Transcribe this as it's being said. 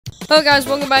Hello guys,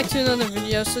 welcome back to another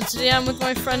video. So today I'm with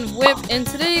my friend Whip, and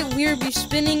today we will be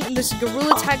spinning this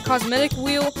Gorilla Tag cosmetic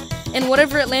wheel, and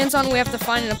whatever it lands on we have to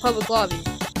find in a public lobby.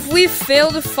 If we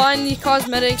fail to find the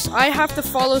cosmetics, I have to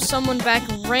follow someone back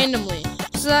randomly.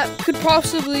 So that could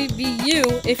possibly be you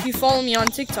if you follow me on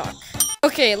TikTok.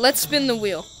 Okay, let's spin the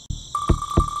wheel.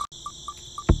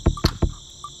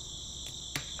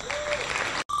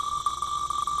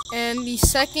 And the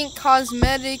second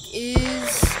cosmetic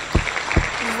is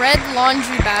red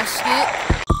laundry basket.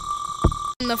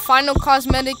 And the final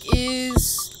cosmetic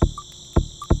is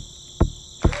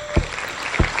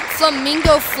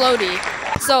flamingo floaty.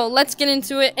 So let's get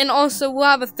into it. And also we'll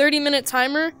have a 30-minute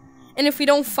timer. And if we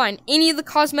don't find any of the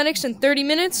cosmetics in 30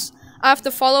 minutes, I have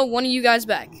to follow one of you guys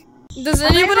back. Does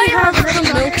anybody have the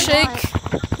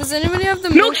milkshake? Does anybody have the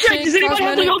milkshake? Does anybody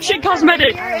have the milkshake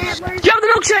cosmetic? Do you have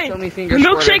the milkshake? The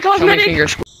milkshake cosmetic?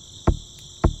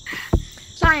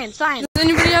 Science. Does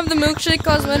anybody have the milkshake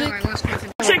cosmetic?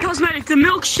 Milkshake cosmetic, the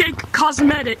milkshake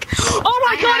cosmetic. Oh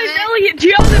my god, it's Elliot! Do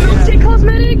you have the milkshake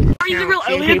cosmetic? Are you the real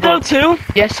Elliot though too?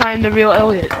 Yes, I am the real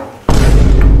Elliot.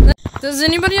 Does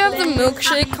anybody have the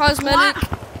milkshake cosmetic?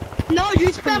 No,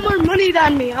 you spend more money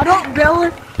than me. I don't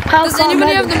really. Does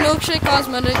anybody have the milkshake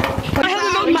cosmetic? I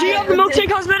have the do you have the milkshake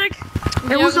cosmetic?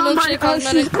 Do you have the milkshake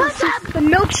cosmetic? What's up? The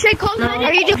milkshake cosmetic?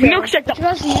 Are you just Milkshake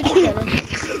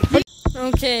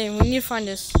Okay, we need to find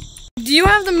this. Do you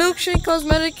have the milkshake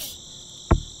cosmetic?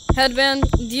 Headband,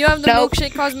 do you have the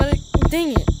milkshake cosmetic?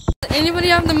 Dang it. Does anybody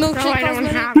have the milkshake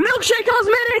cosmetic? Milkshake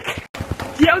cosmetic!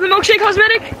 Do you have the milkshake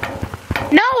cosmetic?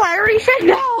 No, I already said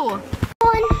no.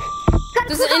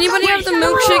 Does anybody have the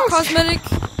milkshake cosmetic?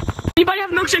 Anybody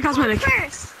have the milkshake cosmetic?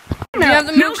 Do you have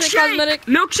the milkshake cosmetic?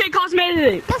 Milkshake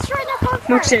cosmetic! That's right, that's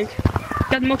Milkshake.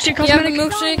 Got the milkshake Do you have cosmetic? the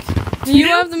milkshake? Do you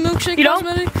have the milkshake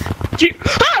cosmetic?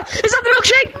 Is that the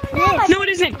milkshake? Yes. No, it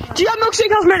isn't. Do you have milkshake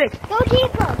cosmetic? Go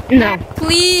deeper. No.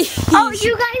 Please. Oh,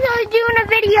 you guys are doing a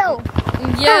video.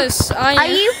 Yes, I am. Are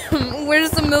you?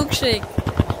 Where's the milkshake?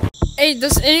 Hey,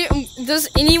 does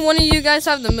any one of you guys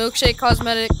have the milkshake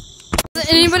cosmetic?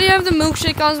 Does anybody have the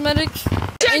milkshake cosmetic?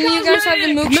 Any of you guys have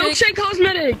the milkshake? Milkshake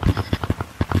cosmetic.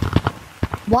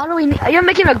 Why do we? Are you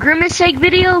making a grimace shake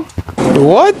video?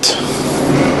 What?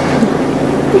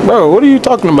 Bro, what are you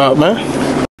talking about, man?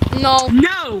 No.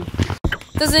 No.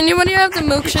 Does anybody have the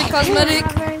milkshake cosmetic?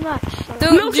 Not very much. Do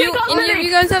any of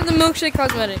you guys have the milkshake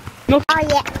cosmetic? Oh,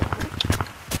 yeah.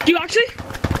 Do you actually?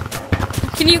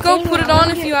 Can you go put it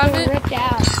on if you have it? Ripped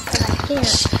out, but I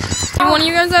can't. Do one of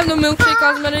you guys have the milkshake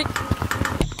cosmetic?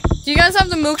 Do you guys have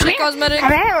the milkshake cosmetic?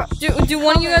 Do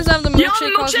one of you guys have the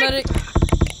milkshake cosmetic?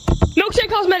 Milkshake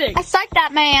cosmetic. I suck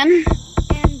that man.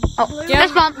 Oh, Do you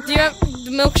this one. have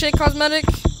the milkshake cosmetic?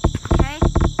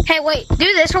 Hey, wait. Do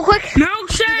this real quick.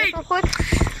 Milkshake. Real quick.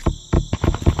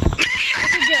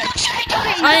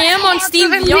 I am on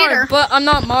Steam VR, but I'm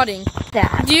not modding.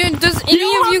 Does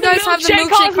any of you guys have the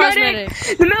milkshake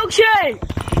cosmetic? The milkshake.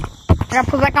 I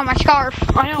gotta put back on my scarf.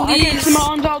 I know. I Please. get my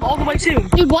arms out all the way too.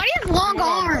 Dude, why do you have long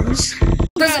arms?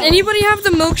 Does anybody have the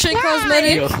milkshake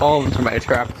cosmetic? You'll fall into my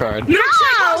trap card.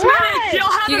 Milkshake cosmetic.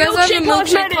 Y'all have Do you the guys have the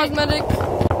milkshake cosmetic.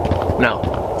 cosmetic? No.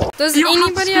 Does You don't have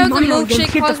to anybody spend have the money on them.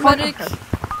 milkshake Get the fuck cosmetic? out.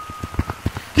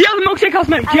 Do you have the milkshake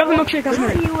cosmetic? Do you have the milkshake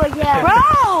cosmetic?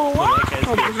 Bro,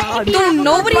 what? No,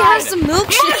 nobody has the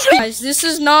milkshake. Guys, this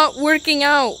is not working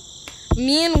out.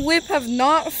 Me and Whip have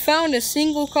not found a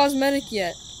single cosmetic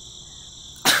yet.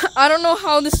 I don't know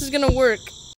how this is gonna work.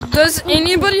 Does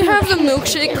anybody have the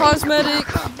milkshake cosmetic?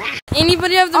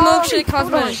 Anybody have the milkshake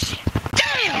cosmetic?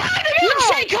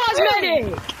 Milkshake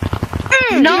cosmetic.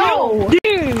 No. Do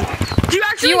you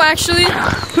actually? Do you actually?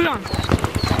 Put it on.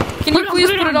 Can you please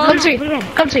put it on?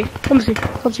 Come see.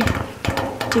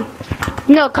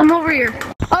 No, come over here.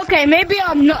 Okay, maybe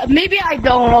I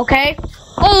don't. Okay.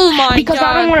 Oh my Because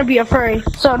I don't god. want to be a furry.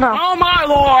 So no. Oh my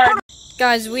lord.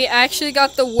 Guys, we actually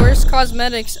got the worst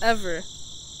cosmetics ever.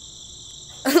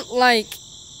 Like,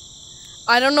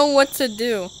 I don't know what to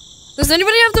do. Does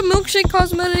anybody have the milkshake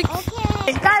cosmetic?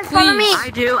 Okay. Guys, follow me.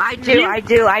 I do.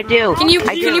 Can you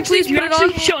please put it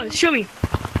on? Show me.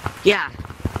 Yeah.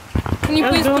 Can you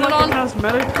please put it on?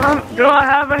 Cosmetic hunt? Do I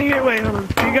have any? Wait, hold on.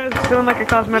 Are you guys doing like a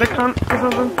cosmetic hunt or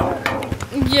something?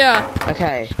 Yeah.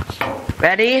 Okay.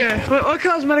 Ready? Okay. What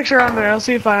cosmetics are on there? I'll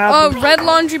see if I have them. Red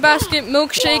laundry basket,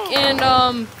 milkshake,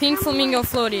 and pink flamingo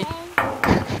floaty.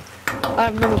 I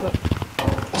have none of them.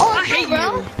 Oh, I hate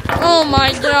you. Oh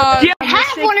my god. Yeah. I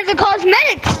have one of the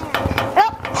cosmetics.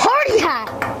 Party hat.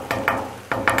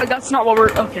 That's not what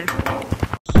we're. Okay.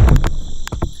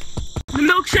 The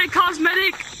milkshake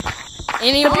cosmetic.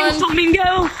 Anyone? The pink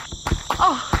flamingo.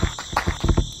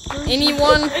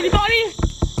 Anyone? Anybody?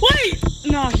 Wait.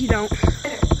 No, you don't.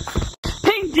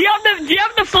 Pink, do you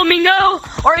have the flamingo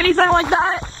or anything like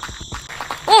that?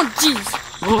 Oh, jeez.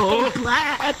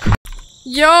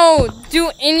 Yo,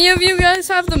 do any of you guys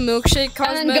have the milkshake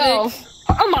cosmetic? Go.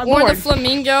 Oh my Or lord. the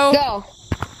flamingo? Go.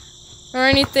 Or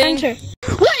anything? Enter.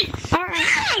 Wait!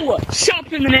 Ow!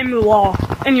 Shop in the name of the law.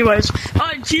 Anyways,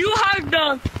 do you have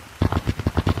the...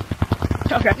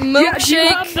 Okay. Milkshake. Do you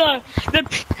have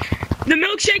the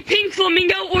milkshake pink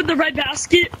flamingo or the red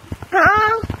basket?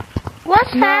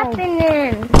 What's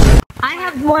happening? I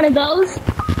have one of those.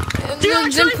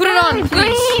 Then put it on,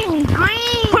 please. Green.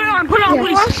 Put it on,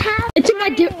 please. What's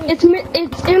happening? It's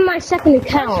in my second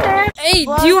account. Hey,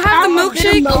 do you have the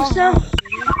milkshake? Do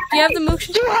you have the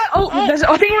milkshake?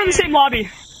 I think we're in the same lobby.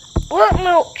 What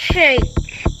milkshake?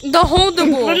 The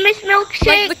holdable. Miss Milkshake?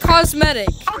 Like the cosmetic.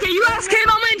 Okay, you guys came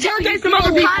on and interrogate some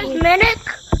other people. Cosmetic?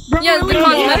 Yeah, the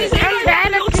cosmetic. I'm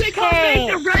bad at this game.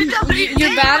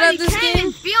 You're bad at this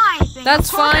game? That's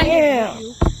fine.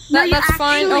 That's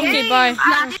fine. Okay, bye.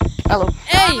 Hello.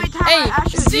 Hey,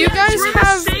 do you guys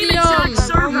have the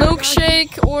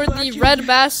milkshake or the red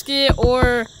basket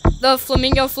or the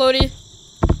flamingo floaty?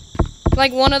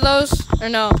 Like one of those? Or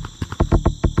no?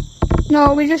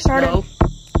 No, we just started.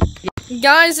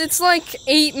 Guys, it's like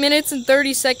 8 minutes and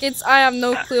 30 seconds. I have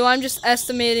no clue. I'm just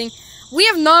estimating. We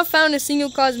have not found a single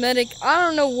cosmetic. I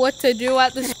don't know what to do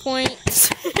at this point.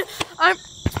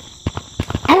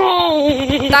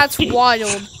 That's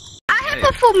wild. I have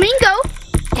a flamingo.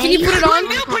 Can you put it on?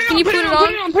 Can you put it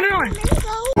on? Put it on.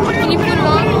 Can you put it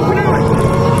on?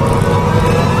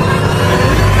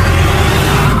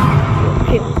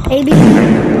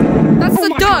 That's the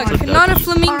duck, not a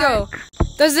flamingo.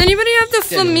 Does anybody have the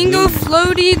flamingo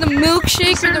floaty, the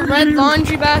milkshake, or the red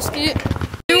laundry basket?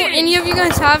 Do any of you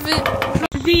guys have it?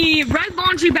 The red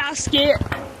laundry basket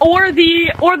or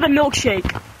the milkshake.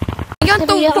 I got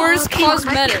the worst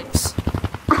cosmetics.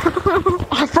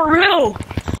 For real.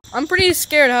 I'm pretty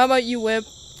scared. How about you, Whip?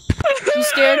 You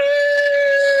scared?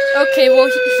 Okay, well,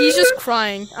 he's just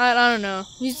crying. I don't know.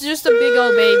 He's just a big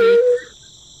old baby.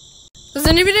 Does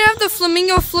anybody have the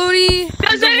flamingo floaty?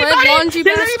 Does red laundry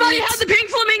anybody basket? have the pink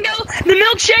flamingo, the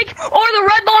milkshake, or the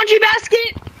red laundry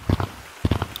basket?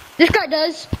 This guy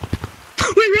does.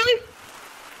 Wait, really?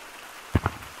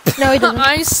 No, he doesn't.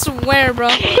 I swear, bro.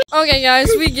 Okay, guys,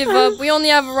 we give up. We only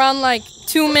have around like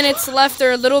 2 minutes left,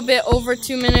 or a little bit over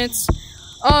 2 minutes.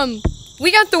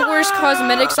 We got the worst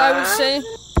cosmetics, I would say.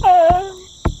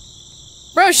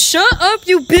 Bro, shut up,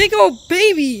 you big old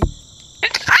baby.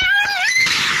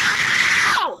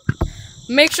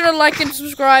 Make sure to like and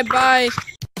subscribe. Bye.